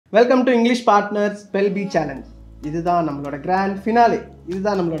Welcome to English partner spell B challenge. இதுதான் நம்மளோட grand finale.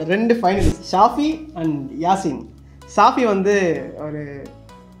 இதுதான் நம்மளோட 2 ஃபைனலிஸ்ட் ஷாஃபி அண்ட் யாசின். ஷாஃபி வந்து ஒரு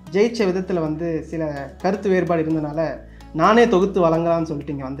ஜெயிச்ச விதத்தில் வந்து சில கருத்து வேறுபாடு இருந்தனால நானே தொகுத்து வழங்கலாம்னு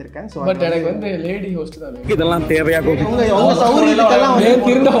சொல்லிட்டு இங்கே வந்திருக்கேன். ஸோ பட் எனக்கு வந்து லேடி ஹோஸ்ட் தான் இதெல்லாம் தேவையா? உங்கள் சௌரியத்துக்கெல்லாம்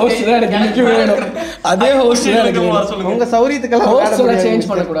இருந்த ஹோஸ்ட் தான் எனக்கு வேணும். அதே ஹோஸ்ட் தான் எனக்கு உங்கள் சௌரியத்துக்கெல்லாம் சேஞ்ச்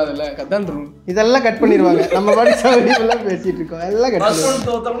பண்ணக்கூடாதுல்ல, அதான் ரூல். இதெல்லாம் கட் பண்ணிடுவாங்க. நம்ம பாடி சௌரியமெல்லாம் பேசிட்டு இருக்கோம், எல்லாம் கட்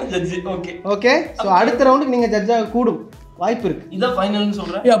பண்ணிடுவாங்க. ஓகே, ஸோ அடுத்த ரவுண்டுக்கு நீங்கள் ஜட்ஜாக கூடும் வாய்ப்பு இருக்கு. இதான் ஃபைனல்னு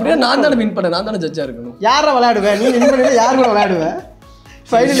சொல்றேன். அப்படியே நான் தானே வின் பண்ணேன், நான் தானே ஜட்ஜா இருக்கணும். யாரை விளையாடுவேன்? நீ வின் பண்ணி யார் கூட விளையாடுவேன்?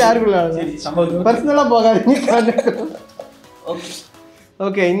 ஃபைனல் யார் கூட விளையாடுவேன்? பர்சனலாக போகாதீங்க.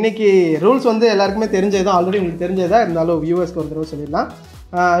 ஓகே, இன்னைக்கு ரூல்ஸ் வந்து எல்லாருக்குமே தெரிஞ்சதுதான், ஆல்ரெடி உங்களுக்கு தெரிஞ்சதா இருந்தாலும் வியூவர்ஸ்க்கு ஒரு தடவை சொல்லிடலாம்.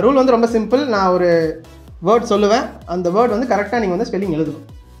 ரூல் வந்து ரொம்ப சிம்பிள். நான் ஒரு வேர்ட் சொல்லுவேன், அந்த வேர்ட் வந்து கரெக்டாக நீங்கள் வந்து ஸ்பெல்லிங் எழுதணும்.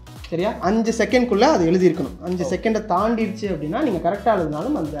 சரியா? 5 செகண்ட்குள்ளே அது எழுதியிருக்கணும். 5 செகண்டை தாண்டிடுச்சு அப்படின்னா நீங்கள் கரெக்டாக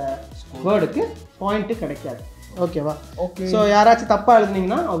எழுதினாலும் அந்த வேர்டுக்கு பாயிண்ட்டு கிடைக்காது. ஓகேவா? ஓகே. ஸோ யாராச்சும் தப்பாக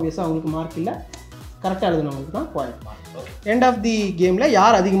எழுதுனீங்கன்னா ஆப்வியஸாக அவங்களுக்கு மார்க் இல்லை, கரெக்டாக எழுதுனவங்களுக்கு தான் பாயிண்ட். எண்ட் ஆஃப் தி கேமில்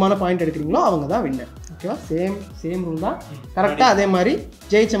யார் அதிகமான பாயிண்ட் எடுக்கிறீங்களோ அவங்க தான் வின்னர். ஓகேவா? சேம் ரூல் தான். கரெக்டாக அதே மாதிரி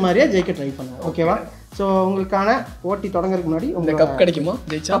ஜெயிச்ச மாதிரியே ஜெயிக்க ட்ரை பண்ணுங்க. ஓகேவா? ஸோ உங்களுக்கான போட்டி தொடங்குறதுக்கு முன்னாடி உங்களுக்கு கப் கிடைக்குமா?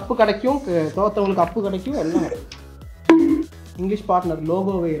 ஜெயிச்சா கப்பு கிடைக்கும், தோற்றவங்களுக்கு அப்பு கிடைக்கும், எல்லாம் இங்கிலீஷ் பார்ட்னர்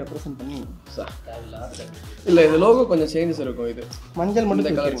லோகோவை ரெப்ரசென்ட் பண்ணி. இல்லை, இது லோகோ கொஞ்சம் சேஞ்சஸ் இருக்கும். இது மஞ்சள்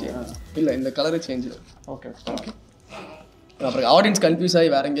மட்டும் கலர் சேஞ்ச் இல்லை, இந்த கலரு சேஞ்ச். Okay okay. அப்புறம் ஆடியன்ஸ் கன்ஃபியூஸ் ஆகி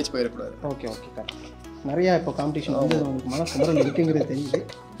வேற எங்கேயாச்சும் போயிடக்கூடாது. Okay okay correct. நிறையா இப்போ காம்படிஷன் வந்து உங்களுக்கு மனசுமரம் இருக்குங்கிறது தெரியுது.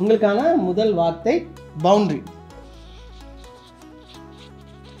 உங்களுக்கான முதல் வார்த்தை பவுண்டரி.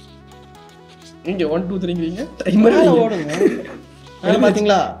 இங்கே 1 2 3ங்கிறீங்க, டைமர் ஓடுங்க.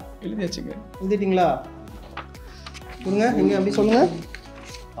 பார்த்தீங்களா? எழுதியாச்சுங்க. எழுதிட்டீங்களா? சொல்லுங்க, நீங்கள் அப்படி சொல்லுங்க.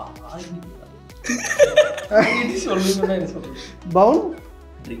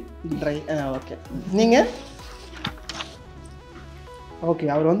 பவுண்ட்ரி. ஓகே, நீங்கள் ஓகே.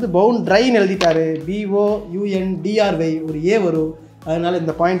 அவர் வந்து பவுண்ட் ட்ரைன்னு எழுதிட்டாரு. BOUNDRY ஒரு ஏ வரும், அதனால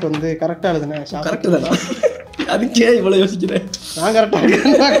இந்த பாயிண்ட் வந்து கரெக்டாக எழுதுனேன். கரெக்டு தானே? அதுக்கே இவ்வளோ யோசிக்கிறேன். நான் கரெக்டாக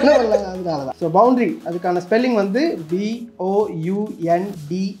அதனால தான். ஸோ பவுண்ட்ரி அதுக்கான ஸ்பெல்லிங் வந்து BOUNDARY.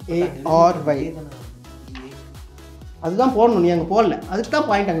 அதுதான் போடணும், நீ அங்கே போடல, அதுக்கு தான்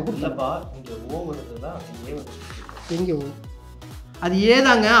பாயிண்ட் அங்கே கொடுத்தப்பா. எங்கே ஓ? அது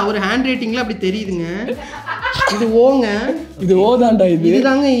ஏதாங்க, அவர் ஹேண்ட் ரைட்டிங்கில் அப்படி தெரியுதுங்க. இது ஓங்க, இது ஓதாண்டா.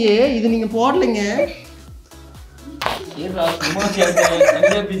 இதுதாங்க ஏ, இது நீங்கள் போடலைங்க.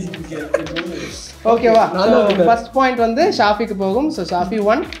 ஓகேவா? ஃபர்ஸ்ட் பாயிண்ட் வந்து ஷாஃபிக்கு போகும். ஸோ ஷாஃபி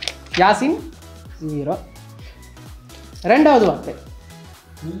 1, யாசின் 0. ரெண்டாவது வார்த்தை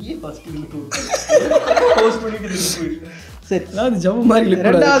சரி, ஜம்மு மாதிரி.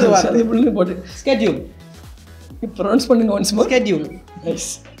 ரெண்டாவது வார்த்தை போட்டு ஸ்கெட்யூல். ப்ரொனவுன்ஸ் பண்ணுங்க ஒன்ஸ் மோர். ஸ்கெட்யூல். நைஸ்.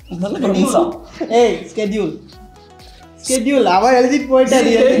 நல்ல ப்ரொனவுன்ஸா? ஏய் ஸ்கெட்யூல். ஸ்கெட்யூல் அவ எழுதிட்டு போயிட்டு அது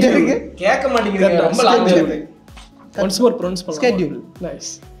எழுதிருக்கு, கேட்க மாட்டேங்குது. ரொம்ப லாங் இருக்கு. ஒன்ஸ் மோர் ப்ரொனவுன்ஸ் பண்ணுங்க. ஸ்கெட்யூல்.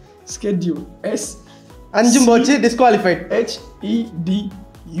 நைஸ். ஸ்கெட்யூல். S 5 போச்சு, டிஸ்குவாலிஃபைட்.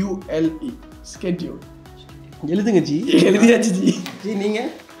 HEDULE. ஸ்கெட்யூல். எழுதுங்க ஜி. எழுதியாச்சு ஜி. ஜி நீங்க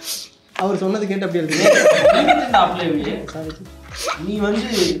அவர் சொன்னது கேட்டு அப்படியே எழுதுங்க. நீ வந்து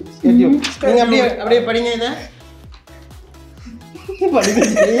ஸ்கெட்யூல். நீங்க அப்படியே அப்படியே படிங்க இத. படிங்க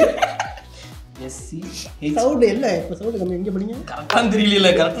ஜி. SC சவுண்ட் இல்ல, இப்ப சவுண்ட் கம்மி. எங்க படிங்க? கரெக்ட்டா தெரியல.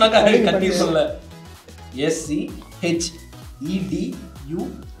 கரெக்ட்டா கட்டி சொல்லல. SCHEDULE.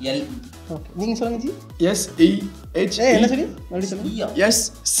 ஓகே, நீங்க சொல்லுங்க ஜி. என்ன சொல்லி மறுபடியும் சொல்லுங்க.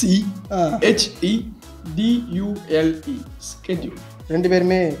 SCHEDULE. ஸ்கெட்யூல். ரெண்டு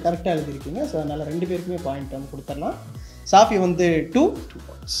பேருமே கரெக்டாக எழுதிருக்கீங்க. ஸோ அதனால் 2 பேருக்குமே பாயிண்ட் வந்து கொடுத்துடலாம். சாஃபி வந்து 2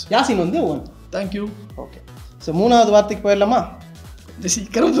 points, யாசின் வந்து 1. தேங்க்யூ. ஓகே, ஸோ மூணாவது வார்த்தைக்கு போயிடலாமா?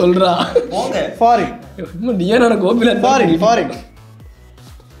 சீக்கிரம் சொல்றா. போங்க. ஃபாரின். நீ என்ன கோபிலன்? ஃபாரின்.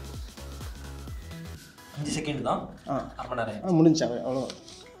 5 செகண்ட் தான். முடிஞ்சா அவ்வளோ.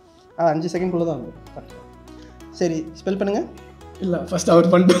 5 செகண்ட்குள்ளே தான் வந்து. சரி, ஸ்பெல் பண்ணுங்க. இல்லை, ஃபர்ஸ்ட்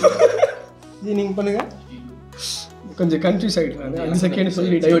அவர் பண்ணிட்டு ஜி நீங்கள் பண்ணுங்க. கொஞ்சம் கன்ஃபியூஸ் ஆகிட்டு 5 செகண்ட்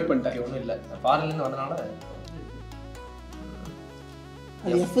சொல்லி டைவர்ட் பண்ணிட்டேன். ஒன்றும் இல்லை, ஃபாரின்லேருந்து வந்தனால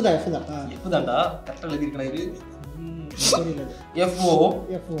அது எஃப் தான். எஃப் தான்டா, கரெக்டாக எழுதியிருக்கேன். இது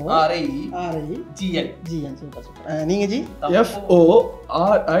FORIGN. Super super. நீங்கள் ஜி?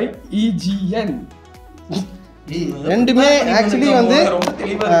 FORIEGN. ரெண்டுமே ஆக்சுவலி வந்து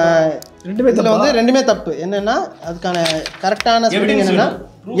இதில் வந்து ரெண்டுமே தப்பு. என்னன்னா அதுக்கான கரெக்டான ஸ்பெல்லிங் என்னன்னா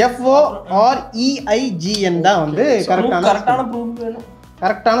FOREIGN தான் வந்து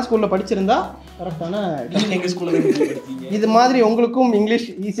கரெக்டான ஸ்கூலில் படிச்சிருந்தா கரெக்டான நீங்க எங்க ஸ்கூல்ல படிச்சீங்க? இது மாதிரி உங்களுக்கும் இங்கிலீஷ்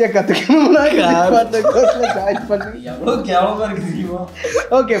ஈஸியாக கற்றுக்கணும்னா ஜாயின் பண்ணி எவ்வளவு கேவலமா இருக்கு தெரியுமா?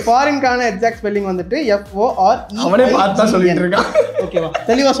 ஓகே ஃபாரின்கான எக்ஸாக்ட் ஸ்பெல்லிங் வந்துட்டு FOREIGN. அவனே பார்த்தா சொல்லிட்டு இருக்கான். ஓகேவா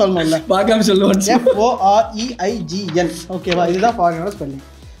தெளிவாக சொல்லணும்ல பார்க்காம சொல்லுவான். FOREIGN. ஓகேவா இதுதான் ஃபாரினோட ஸ்பெல்லிங்.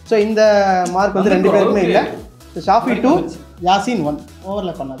 ஸோ இந்த மார்க் வந்து 2 பேருக்குமே இல்லை. ஸோ ஷாஃபி 2 யாசின் 1.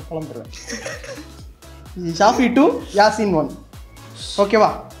 ஓவரில் பண்ணாது குழம்புருவேன். ஷாஃபி 2 யாசின் 1.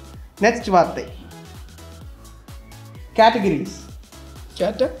 ஓகேவா நெக்ஸ்ட் வார்த்தை கேட்டகரிஸ்.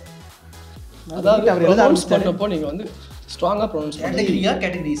 அதாவது அவர் எழுத ப்ரொனவுன்ஸ் ஆரம்பிச்சிட்டாரு. பண்ணப்போ நீங்க வந்து ஸ்ட்ராங்கா ப்ரொனவுன்ஸ் பண்ணுங்க. கேட்டகரியா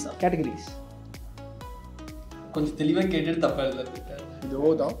கேட்டகரிஸா? கேட்டகரிஸ் கொஞ்சம் தெளிவா கேட்டுட்டு தப்பா எழுதுறது. இதோ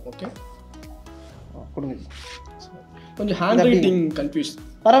தான். ஓகே கொடுங்க. கொஞ்சம் ஹேண்ட் ரைட்டிங் கன்ஃபியூஸ்.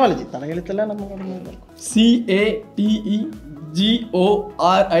 பரவாயில்ல ஜி தலையெழுத்தெல்லாம் நம்ம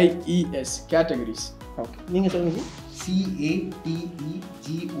CATEGORIES கேட்டகரிஸ். ஓகே நீங்கள் சொல்லுங்க. CATEGORIES.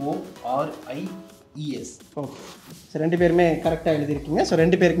 ஓகே ஸோ 2 பேருமே கரெக்டாக எழுதியிருக்கீங்க. ஸோ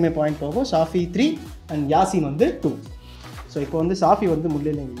 2 பேருக்குமே பாயிண்ட் போகும். ஷாஃபி 3 அண்ட் யாசின் வந்து 2. ஸோ இப்போ வந்து ஷாஃபி வந்து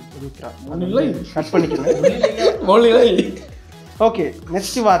முள்ளிலை இருக்கிறார். முன்னிலை கட் பண்ணிக்கிறேன். முன்னிலை. ஓகே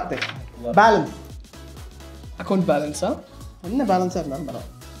நெக்ஸ்ட் வார்த்தை பேலன்ஸ். அக்கௌண்ட் பேலன்ஸா? என்ன பேலன்ஸாக இருந்தாலும்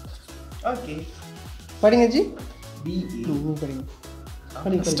பரவாயில்ல. ஓகே படிங்க ஜி. BA. நீ படிங்க.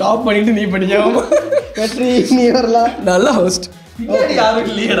 ஸ்டாப் பண்ணிட்டு நீ படிக்காம வெற்றி நீ வரலாம். நல்ல ஹோஸ்ட். பின்னாடி யாரும்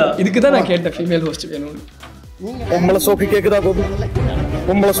இல்லையடா. இதுக்கு தான் நான் கேட்டேன் ஃபீமேல் ஹோஸ்ட் வேணும்னு. நீங்கள் பொம்பளை சோஃபி கேக்குதா பாபு?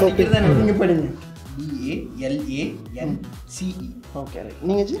 பொம்பளை சோஃபி. நீங்கள் படிங்க. BALANCE. Okay right.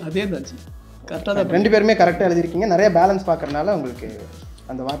 நீங்கள் ஜி அதே தான் ஜி. கரெக்டாக தான். 2 பேருமே கரெக்டாக எழுதியிருக்கீங்க. நிறைய பேலன்ஸ் பார்க்கறனால உங்களுக்கு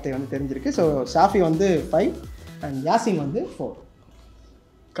அந்த வார்த்தை வந்து தெரிஞ்சிருக்கு. ஸோ ஷாஃபி வந்து 5 அண்ட் யாசின் வந்து 4.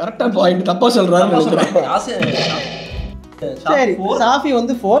 கரெக்டாக பாயிண்ட் தப்பா சொல்றாருன்னு நினைக்கிறேன். சரி ஷாஃபி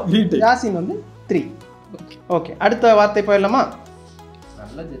வந்து 4 Retake. யாசின் வந்து 3. ஓகே அடுத்த வார்த்தை போயிடலாமா?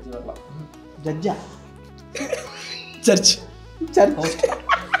 நல்ல ஜட்ஜ் வரலாம். ஜட்ஜா சர்ச். சர்ச்.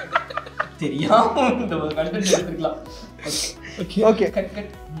 தெரியாம இந்த கண்டென்ட் எடுத்துக்கலாம். Okay okay cut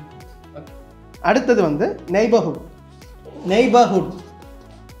cut. அடுத்தது வந்து நெய்பர்ஹுட். நெய்பர்ஹுட்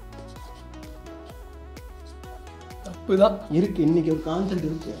தப்பு தான். இருக்கு. இன்னைக்கு ஒரு கான்செப்ட்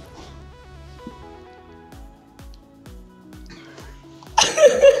இருக்கு.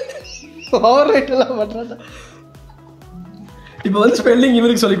 ஓவர் ரைட் எல்லாம் பண்றாங்க. இப்போ வந்து ஸ்பெல்லிங்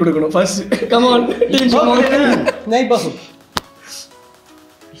இவருக்கு சொல்லி கொடுக்கணும் first. Come on team come on. Neighbourhood.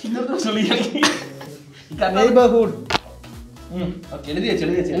 இன்னொரு சொல்லுங்க. நெய்பர்ஹுட் ஓகே எழுதியாச்சு.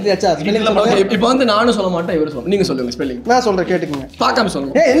 எழுதியாச்சா? ஸ்பெல்லிங் ஓகே சொல்லுங்க. இப்போ வந்து நானும் சொல்ல மாட்டேன் இவரு சொல்லுங்க. நீங்க சொல்லுங்க ஸ்பெல்லிங். நான் சொல்றேன் கேட்டுக்கங்க. பார்க்காம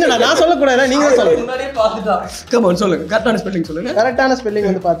சொல்லுங்க. ஏய் என்னடா நான் சொல்லக்கூடாதா? நீங்க தான் சொல்லுங்க. முன்னாடியே பார்த்துட்டா. கம் ஆன் சொல்லுங்க. கரெக்டான ஸ்பெல்லிங் சொல்லுங்க. கரெக்டான ஸ்பெல்லிங்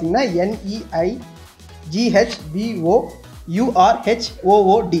வந்து பாத்தீங்கன்னா NEIGHBOURHOOD.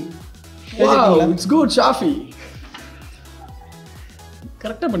 வாவ் இட்ஸ் குட் ஷாஃபி.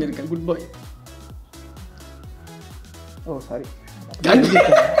 கரெக்ட்டா பண்ணிருக்கேன். குட் பாய். ஓ சாரி.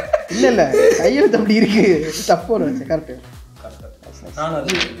 இல்ல இல்ல கையெழுத்து அப்படி இருக்கு. தப்பு வரும். கரெக்ட். நான் அது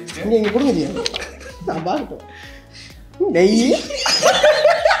நீங்க கொடுங்க ஜி. நான் பாக்கட்டும். நெய்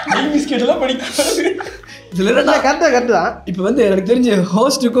பிஸ்கெட் எல்லாம் படிக்கிறது. இதுல என்ன கரெக்ட் தான். இப்போ வந்து எனக்கு தெரிஞ்ச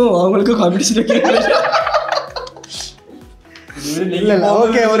ஹோஸ்டுக்கும் அவங்களுக்கும் காம்படிஷன் வைக்கிறாங்க. இல்ல இல்ல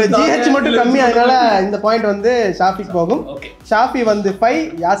ஓகே ஒரு GH மட்டும் கம்மி அதனால இந்த பாயிண்ட் வந்து ஷாஃபிக்கு போகும். ஷாஃபி வந்து 5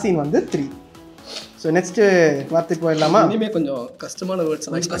 யாசின் வந்து 3. ஸோ நெக்ஸ்ட் வார்த்தைக்கு போயிடலாமா? இனிமே கொஞ்சம் கஷ்டமான வேர்ட்ஸ்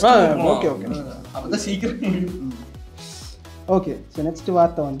எல்லாம் ஓகே ஓகே அப்பதான் சீக்கிரம். ஓகே ஸோ நெக்ஸ்ட்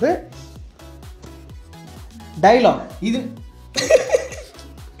வார்த்தை வந்து டயலாக். இது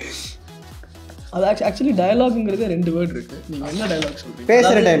அது ஆக்சுவலி டயலாக்ங்கிறது 2 வேர்ட் இருக்கு. நீங்க என்ன டயலாக் சொல்றீங்க?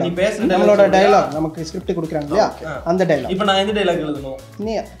 பேசுற நீ டயலாக். பேசுற நம்மளோட டயலாக் நமக்கு ஸ்கிரிப்ட் கொடுக்குறாங்க இல்லையா அந்த டயலாக். இப்போ நான் எந்த டைலாக் எழுதணும்?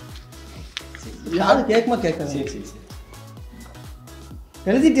 நீ யாரு கேட்குமா கேட்காது. சரி சரி சரி.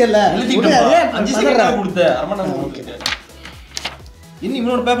 எழுதிட்டேல்ல. எழுதிட்டேன். 5 செகண்ட் கொடுத்தேன். அரை மணி நேரம் கொடுத்தேன். இன்னும்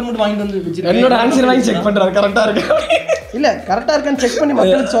இவனோட பேப்பர் மட்டும் வாங்கிட்டு வந்து வச்சிருக்கேன். என்னோட ஆன்சர் வாங்கி செக் பண்றாரு கரெக்ட்டா இருக்கு. இல்ல கரெக்டா இருக்கான்னு செக் பண்ணி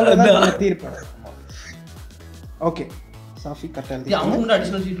மக்களுக்கு சொல்றது தீர்ப்பு. ஓகே சாஃபி கரெக்டா எழுதி. அவன் முன்னாடி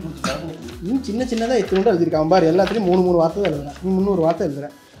அடிஷனல் ஷீட் கொடுத்துட்டாங்க. இன்னும் சின்ன சின்னதா இத்தனோட எழுதிருக்கான் பாரு. எல்லாத்துலயும் 3 வார்த்தை எழுதுறேன். நீ 300 வார்த்தை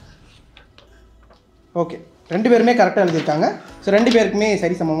எழுதுறேன். ஓகே 2 பேருமே கரெக்டா எழுதிருக்காங்க. ஸோ 2 பேருக்குமே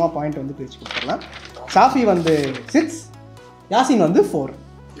சரி சமமா பாயிண்ட் வந்து பிரிச்சு கொடுத்துடலாம். சாஃபி வந்து 6 யாசின் வந்து 4.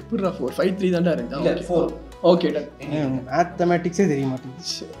 எப்படிடா 4 5 3 தான்டா இருக்கு. இல்ல 4. Okay done. மேத்தமேட்டிக்ஸே தெரிய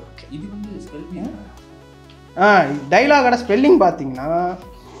மாட்டேங்குது. ஓகே இது வந்து ஸ்பெல்லிங். டைலாகோட ஸ்பெல்லிங் பார்த்தீங்கன்னா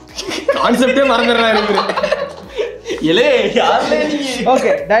கான்செப்டே மறந்துடுறேன் எனக்கு. எலே யாரே நீ?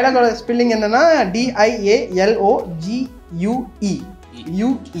 ஓகே டைலாகோட ஸ்பெல்லிங் என்னன்னா DIALOGUE UE.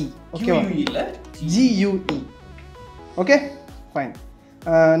 ஓகேவா? இல்ல GUE. Okay fine.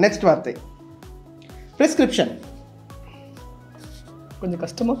 நெக்ஸ்ட் வார்த்தை பிரிஸ்கிரிப்ஷன். கொஞ்சம்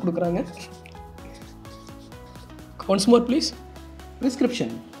கஷ்டமா கொடுக்குறாங்க. Once more, please. Prescription.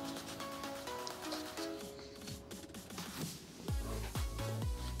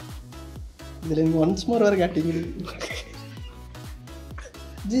 இதில் நீங்கள் ஒன்ஸ் மோர் வர கேட்டீங்க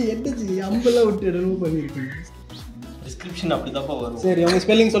ஜி என்ன ஜி அம்பெல்லாம் விட்டு ரிமூவ் பண்ணியிருக்கீங்க. டிஸ்கிரிப்ஷன் அப்படிதாப்பா வரும். சரி உங்கள்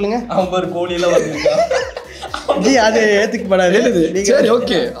ஸ்பெல்லிங் சொல்லுங்கள். அவங்க கோழியெல்லாம் வந்துருக்கா ஜி அது ஏற்றுக்கப்படாது. சரி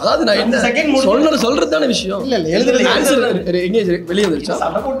ஓகே. அதாவது நான் என்ன செகண்ட் சொல்றதான விஷயம். இல்லை இல்லை எழுதுறது ஆன்சர் எங்கே வெளியே வந்துருச்சா?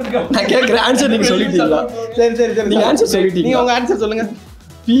 சண்டை போட்டுருக்கேன். நான் கேட்குற ஆன்சர் நீங்கள் சொல்லிட்டீங்களா? சரி சரி சரி நீங்கள் ஆன்சர் சொல்லிட்டீங்க. நீங்கள் உங்கள் ஆன்சர் சொல்லுங்கள்.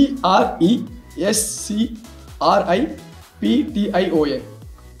 PRESCRIPTION.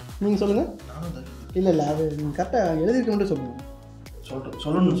 நீங்கள் சொல்லுங்கள். இல்லை இல்லை அது நீங்கள் கரெக்டாக எழுதிருக்க மட்டும் சொல்லுங்கள்.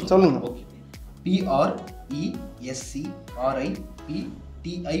 சொல்லணும் சொல்லுங்கள். ஓகே.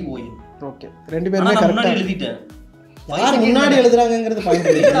 PRESCRIPTION. ஓகே ரெண்டு பேருமே கரெக்டாக எழுதிட்டேன். யார் முன்னாடி எழுதுறாங்கங்கிறது பாயிண்ட்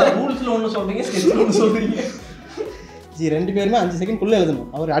இல்லை. ரூல்ஸ்ல ஒன்று சொல்றீங்க, ஸ்கெட்ச்ல ஒன்று சொல்றீங்க. ஜி ரெண்டு பேருமே 5 செகண்ட்குள்ளே எழுதணும்.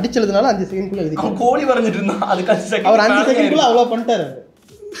 அவர் அடிச்சு எழுதுனால 5 செகண்ட்குள்ளே எழுதி. அவன் கோழி வரைஞ்சிட்டு இருந்தான், அதுக்கு 5 செகண்ட். அவர் 5 செகண்ட்குள்ளே அவ்வளோ பண்ணிட்டாரு.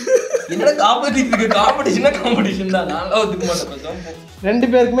 என்னடா காம்படிஷன் இருக்கு? காம்படிஷன் தான். நான் ஒதுக்க மாட்டேன். ரெண்டு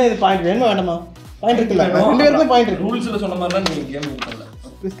பேருக்குமே இது பாயிண்ட் வேணுமா வேண்டாமா? பாயிண்ட் இருக்குல்ல, ரெண்டு பேருக்குமே பாயிண்ட் இருக்கு. ரூல்ஸ்ல சொன்ன மாதிரி தான் நீங்க கேம் பண்ணல.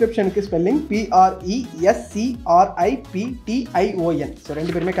 பிரிஸ்கிரிப்ஷனுக்கு ஸ்பெல்லிங் PRESCRIPTION. ஸோ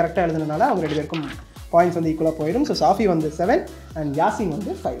ரெண்டு பேருமே கரெக்டாக எழுதுனதுனால அவங்க ரெண்டு பேருக்கும் பாயிண்ட்ஸ் வந்து ஈக்குவலாக போயிடும். ஸோ சாஃபி வந்து 7 அண்ட் யாசின்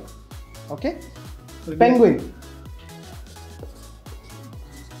வந்து 5. ஓகே. பெங்குயின்.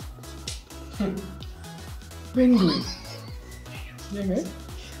 ஏங்க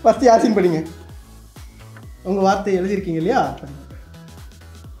ஃபஸ்ட்டு யாசின் படிங்க. உங்கள் வார்த்தை எழுதியிருக்கீங்க இல்லையா?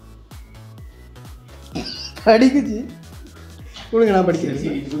 படிக்குச்சு கொடுங்க, நான் படிக்கிறேன்.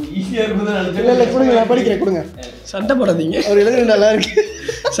 ஈஸியா இருக்குதுன்னு நினைச்சேன். இல்லை இல்லை கொடுங்க, நான் படிக்கிறேன் கொடுங்க. சண்டை போடாதீங்க. அவர் எழுதுறது நல்லா இருக்கு.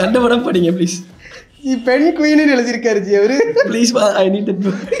 சண்டை போட படிங்க ப்ளீஸ். பெண் குயின்னு எழுதியிருக்காரு ஜி அவரு. Please I need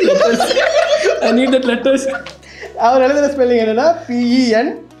that letters. அவர் எழுதுற ஸ்பெல்லிங் என்னன்னா PENQUEEN.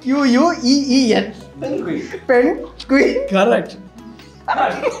 பெண் குயின். கரெக்ட்.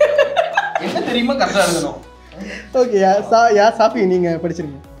 என்ன தெரியுமா கரெக்டா எழுதணும். ஓகே சாஃபி நீங்கள்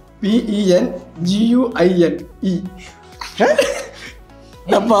படிச்சிருங்க. PENGUINE.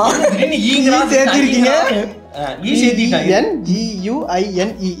 அப்பா சேர்த்திருக்கீங்க.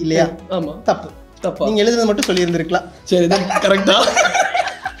 ENGUINE இல்லையா? ஆமா தப்பு. தப்பா? நீங்க எழுதுறது மட்டும் சொல்லி இருந்திருக்கலாம். சரி தான் கரெக்டா.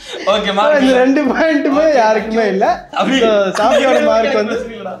 ஓகே இந்த ரெண்டு பாயிண்ட்டுமே யாருக்குமே இல்ல. சாஃபியோட மார்க் வந்து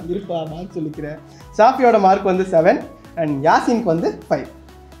இருப்பா மார்க் சொல்லிக்கிறேன். சாஃபியோட மார்க் வந்து 7 அண்ட் யாசினுக்கு வந்து 5.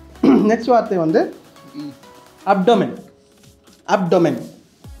 நெக்ஸ்ட் வார்த்தை வந்து அப்டோமென். அப்டோமென்.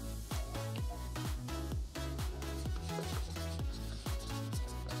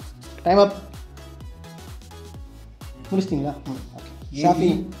 டைம் அப். முடிச்சிட்டிங்களா? ஓகே. சாஃபி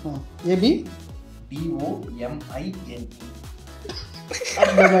ABDOMIN.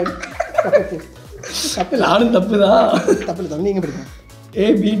 தப்பு. நானும் தப்பு தான். தப்பு இல்லை, நீங்கள் படிக்கணும்.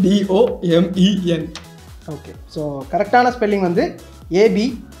 ABDOMEN. ஓகே. ஸோ கரெக்டான ஸ்பெல்லிங் வந்து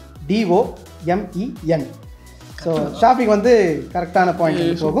ABDOMEN. ஸோ ஷாஃபிக்கு வந்து கரெக்டான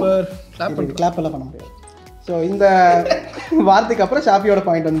பாயிண்ட் போகும். கிளாப் எல்லாம் பண்ண முடியாது. ஸோ இந்த வார்த்தைக்கு அப்புறம் ஷாஃபியோட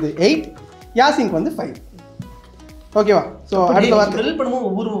பாயிண்ட் வந்து 8, யாசினுக்கு வந்து 5. ஓகேவா? ஸோ அடுத்த வார்த்தை ஸ்பெல் பண்ணும்போது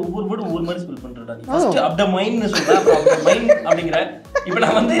ஒவ்வொரு வேர்டும் ஒவ்வொரு மாதிரி ஸ்பெல் பண்றடா. நீ ஃபர்ஸ்ட் அப்டமைன்னு சொல்ற, அப்புறம் அப்டமைன் அப்படிங்கற. இப்போ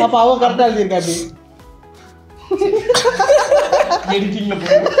நான் வந்து அப்ப அவ கரெக்ட்டா எழுதிருக்கா அப்படி. எடிட்டிங்ல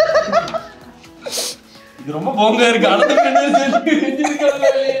போடு. இது ரொம்ப போங்கா இருக்கு. அடுத்த பெண்ணே செஞ்சிருக்காங்க.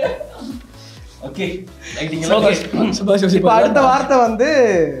 ஓகே. ரைட்டிங்ல ஓகே. இப்போ அடுத்த வார்த்தை வந்து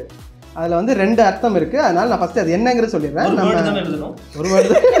அதுல வந்து 2 அர்த்தம் இருக்கு. அதனால நான் ஃபர்ஸ்ட் அது என்னங்கறது சொல்லிடுறேன். ஒரு வேர்ட் தான் எழுதணும்.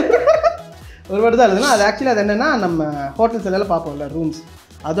 ஒரு வேர்ட் தான் எழுதணும். அது ஆக்சுவலி அது என்னன்னா நம்ம ஹோட்டல்ஸ் எல்லாம் பார்ப்போம்ல ரூம்ஸ்,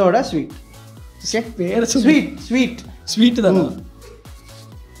 அதோட ஸ்வீட். பேர் ஸ்வீட் தானா?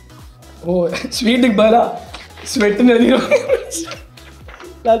 ஓ ஸ்வீட்டுக்கு பதிலா ஸ்வெட்னு எழுதிடும்.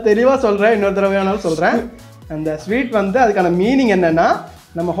 நான் தெளிவாக சொல்கிறேன், இன்னொரு தடவை வேணாலும் சொல்கிறேன். அந்த ஸ்வீட் வந்து அதுக்கான மீனிங் என்னென்னா,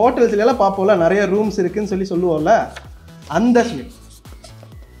 நம்ம ஹோட்டல்ஸ்லாம் பார்ப்போம்ல நிறைய ரூம்ஸ் இருக்குன்னு சொல்லுவோம்ல, அந்த ஸ்வீட்.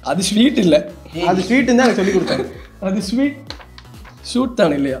 அது ஸ்வீட் இல்லை, அது ஸ்வீட்டுன்னு தான் எனக்கு சொல்லி கொடுத்தாங்க. அது ஷூட்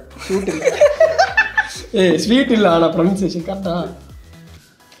தானே இல்லையா? ஷூட் இல்லை. ஸ்வீட் இல்லை, ஆனால் ப்ரொனன்சியேஷன் கரெக்டா?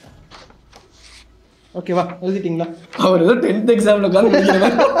 ஓகேவா? எழுதிட்டீங்களா? அவர் ஏதோ 10th எக்ஸாமில் உட்காந்து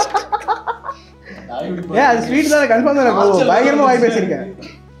அது ஸ்வீட் தான் கன்ஃபார்ம் தான். பயங்கரமாக வாய் பேசியிருக்கேன்.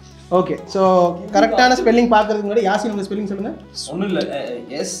 ஓகே. ஸோ கரெக்டான ஸ்பெல்லிங் பார்க்கறதுக்கு முன்னாடி யாசின் உங்கள் ஸ்பெல்லிங் சொல்லுங்கள். ஒன்றும் இல்லை,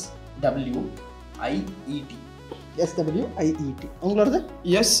 SWIET. SWIET. உங்களோடது?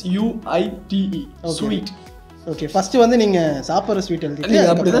 SUITE. ஸ்வீட். ஓகே. ஃபஸ்ட்டு வந்து நீங்கள் சாப்பிட்ற ஸ்வீட் எழுதிட்டு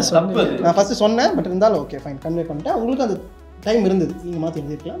அப்படி தான் சொன்னேன். நான் ஃபஸ்ட்டு சொன்னேன், பட் இருந்தாலும் ஓகே ஃபைன் கன்வே பண்ணிட்டேன். உங்களுக்கு அந்த டைம் இருந்தது, நீங்கள் மாற்றி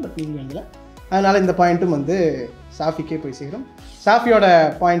எழுதிருக்கலாம், பட் நீங்கள் எழுதலை. அதனால் இந்த பாயிண்ட்டும் வந்து சாஃபிக்கே போய் சேரும். சாஃபியோட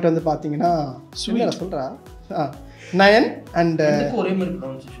பாயிண்ட் வந்து பார்த்தீங்கன்னா நான் சொல்கிறா 9 அண்ட் ஒரே மாதிரி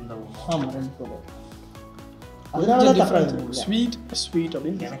ப்ரொனன்சியேஷன் தான். ஆமாம் 2 போல. அதனால தான் தப்பு. ஸ்வீட் ஸ்வீட்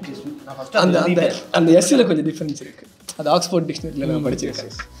அப்படின்னு எனக்கு நான் first அந்த அந்த அந்த எஸ்ல கொஞ்சம் டிஃபரன்ஸ் இருக்கு. அது ஆக்ஸ்போர்ட் டிக்ஷனரியில நான்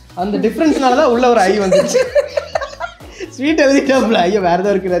படிச்சிருக்கேன். அந்த டிஃபரன்ஸ்னால தான் உள்ள ஒரு ஐ வந்துச்சு. ஸ்வீட் எழுதிட்டாப்ல. ஐயோ வேற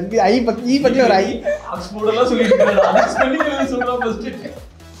ஏதோ இருக்கு. ஐ பத்தி ஈ பத்தி ஒரு ஐ. ஆக்ஸ்போர்ட் எல்லாம் சொல்லிட்டு இருக்கேன். ஸ்பெல்லிங் எல்லாம் சொல்றா ஃபர்ஸ்ட்.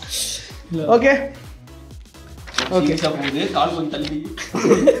 ஓகே ஓகே சாப்பிடுது கால் பண்ணி தள்ளி.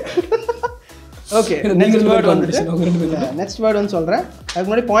 ஓகே நெக்ஸ்ட் வேர்ட் வந்து நெக்ஸ்ட் வேர்ட் வந்து சொல்றேன். அதுக்கு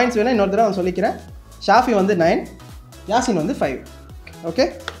முன்னாடி பாயிண்ட்ஸ் வேணா இன்னொரு தடவை நான் சொல்லிக்கிறேன். ஷாஃபி வந்து 9, யாசின் வந்து 5. ஓகே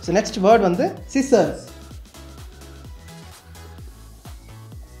ஸோ நெக்ஸ்ட் வேர்ட் வந்து scissors.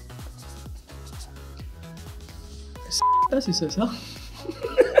 சிசர்ஸா?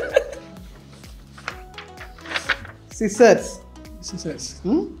 Scissors scissors.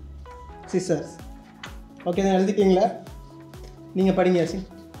 Scissors. Okay இதை எழுதிட்டீங்களா? நீங்கள் படிங்க யாசின்.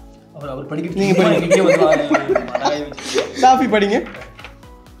 அவர் படிக்க நீங்க படிங்க. ஷாஃபி படிங்க.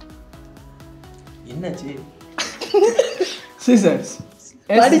 என்னாச்சு? சிசர்ஸ்.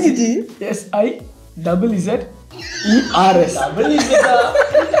 படிங்க G. SIZZERS. Double இஸ்ஸா?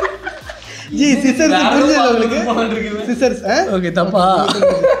 G scissors புரியுதுல உங்களுக்கு? சிசர்ஸ் ஓகே தப்பா?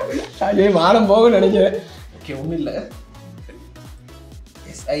 ஐயே வானம் போக நினைக்கிறேன். ஓகே ஒண்ணும் இல்ல.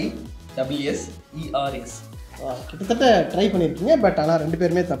 SISSERS. கிட்டத்தட்ட ட்ரை பண்ணியிருக்கீங்க பட் ஆனால் ரெண்டு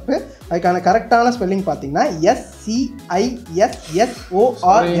பேருமே தப்பு. அதுக்கான கரெக்டான ஸ்பெல்லிங் பார்த்தீங்கன்னா SCISSORS.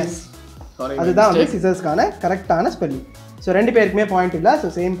 அதுதான் வந்து சிசர்ஸ்க்கான கரெக்டான ஸ்பெல்லிங். ஸோ ரெண்டு பேருக்குமே பாயிண்ட் இல்லை. ஸோ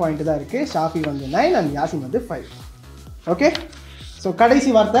சேம் பாயிண்ட் தான் இருக்குது. ஷாஃபி வந்து 9 அண்ட் யாசின் வந்து 5. ஓகே ஸோ கடைசி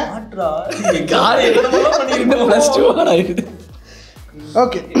வார்த்தை.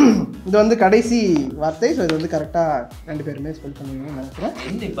 ஓகே இது வந்து கடைசி வார்த்தை. ஸோ இது வந்து கரெக்டாக ரெண்டு பேருமே ஸ்பெல் பண்ணுவீங்கன்னு நினைக்கிறேன்.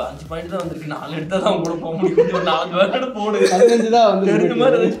 இப்போ 5 பாயிண்ட் தான் வந்திருக்கு. 4 எடுத்தா தான் கூட போக முடியும். 4 வேர்ட் போடு. 15 தான் வந்து ரெண்டு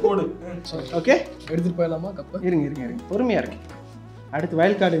மாதிரி போடு. ஓகே எடுத்துட்டு போயிடலாமா கப்ப? இருங்க பொறுமையாக இருக்கு. அடுத்து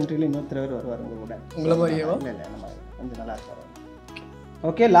வைல்ட் கார்டு என்ட்ரியில் இன்னொருத்தர் வருவார் உங்க கூட. உங்களை மாதிரியே இல்லை அந்த மாதிரி கொஞ்சம் நல்லா இருக்காரு.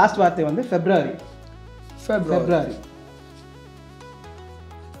 ஓகே லாஸ்ட் வார்த்தை வந்து ஃபெப்ரவரி. February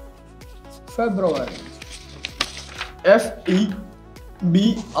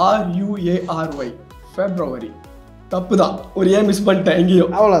February. தப்பு தான். ஒரு ஏன் மிஸ் பண்ணிட்டேன் எங்கேயோ.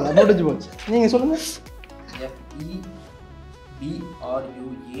 அவ்வளோதான் முடிஞ்சு போச்சு. நீங்கள் சொல்லுங்கள்.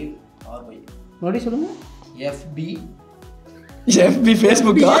 FEBRUARY. மறுபடியும் சொல்லுங்கள். FB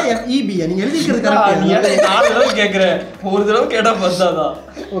ஃபேஸ்புக்கா? FEB நீங்கள் எழுதிக்கிறது நீ கரெக்ட். 4 தடவை கேட்குற. ஒரு தடவை கேட்டால் பத்தாதான்.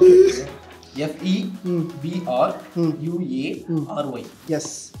 Okay FEBRUARY.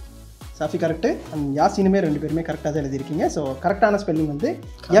 S Shafi correct. And யாசினுமே ரெண்டு பேருமே கரெக்டாக தான் எழுதியிருக்கீங்க. ஸோ கரெக்டான ஸ்பெல்லிங் வந்து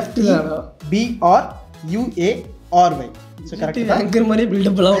FEBRUARY. ஸோ கரெக்ட் ஆங்கர் மாதிரி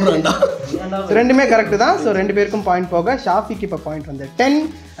பில்டப்லாம் விடுறாண்டா. ஸோ ரெண்டுமே கரெக்டு தான். ஸோ ரெண்டு பேருக்கும் பாயிண்ட் போக ஷாஃபிக்கு இப்போ பாயிண்ட் வந்து 10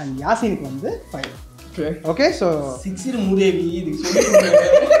 அண்ட் யாசினுக்கு வந்து 5. ஓகே ஸோ 6 மூதேவி இதுக்கு சொல்லி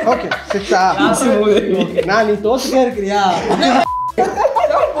ஓகே 6ஆ? நான் நீ தோத்துட்டே இருக்கிறியா?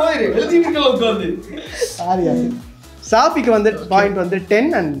 போயிரு எழுதிட்டு உட்காந்து. சாரி யாசின். ஷாஃபிக்கு வந்து பாயிண்ட் வந்து 10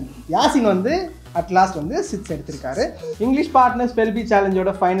 அண்ட் யாசின் வந்து அட் லாஸ்ட் வந்து 6 எடுத்திருக்காரு. English partner spell B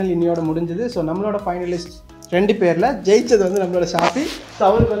சேலஞ்சோட final இன்னையோட முடிஞ்சது. ஸோ நம்மளோட ஃபைனலிஸ்ட் 2 பேரில் ஜெயிச்சது வந்து நம்மளோட ஷாஃபி. ஸோ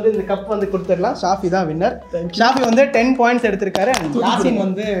அவருக்கு வந்து இந்த கப் வந்து கொடுத்துடலாம். ஷாஃபி தான் வின்னர். ஷாஃபி வந்து 10 பாயிண்ட்ஸ் எடுத்திருக்காரு அண்ட் யாசின்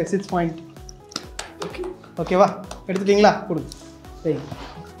வந்து 6 பாயிண்ட். ஓகேவா எடுத்துட்டீங்களா? கொடுங்க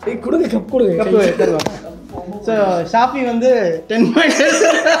கொடுங்க கப் கொடுங்க. கப்பு தருவாங்க. ஸோ ஷாஃபி வந்து 10 பாயிண்ட்.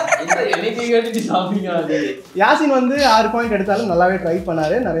 யாசின் வந்து 6 பாயிண்ட் எடுத்தாலும் நல்லாவே ட்ரை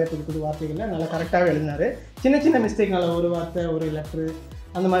பண்ணாரு. நிறைய புது புது வார்த்தைகள்ல நல்லா கரெக்டாகவே எழுதினாரு. சின்ன சின்ன மிஸ்டேக்னால ஒரு வார்த்தை ஒரு லெட்ரு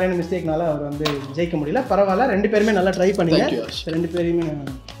அந்த மாதிரியான மிஸ்டேக்னால அவர் வந்து ஜெயிக்க முடியல. பரவாயில்ல ரெண்டு பேருமே நல்லா ட்ரை பண்ணீங்க. ரெண்டு பேரையுமே நான்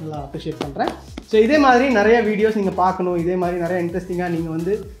நல்லா அப்ரிஷியேட் பண்ணுறேன். ஸோ இதே மாதிரி நிறைய வீடியோஸ் நீங்கள் பார்க்கணும், இதே மாதிரி நிறைய இன்ட்ரெஸ்டிங்காக நீங்கள்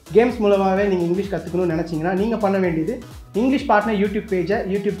வந்து கேம்ஸ் மூலமாகவே நீங்கள் இங்கிலீஷ் கற்றுக்கணும்னு நினச்சிங்கன்னா நீங்கள் பண்ண வேண்டியது இங்கிலீஷ் பார்ட்னர் யூடியூப்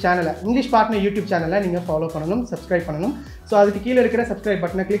சேனலை இங்கிலீஷ் பார்ட்னர் யூடியூப் சேனலை நீங்கள் ஃபாலோ பண்ணணும், சப்ஸ்கிரைப் பண்ணணும். ஸோ அதுக்கு கீழே இருக்கிற சப்ஸ்கிரைப்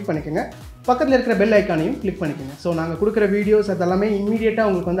பட்டனை கிளிக் பண்ணிக்கோங்க. பக்கத்தில் இருக்கிற பெல் ஐக்கானையும் கிளிக் பண்ணிக்கோங்க. ஸோ நாங்கள் கொடுக்குற வீடியோஸ் அதெல்லாமே இம்மீடியட்டாக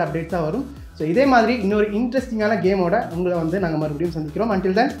உங்களுக்கு வந்து அப்டேட்ஸாக வரும். ஸோ இதே மாதிரி இன்னொரு இன்ட்ரெஸ்டிங்கான கேமோட உங்களை வந்து நாங்கள் மறுபடியும் சந்திக்கிறோம்.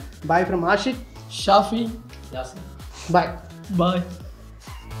 Until then, bye from Ashik, Shafi, Yasin. Bye. Bye.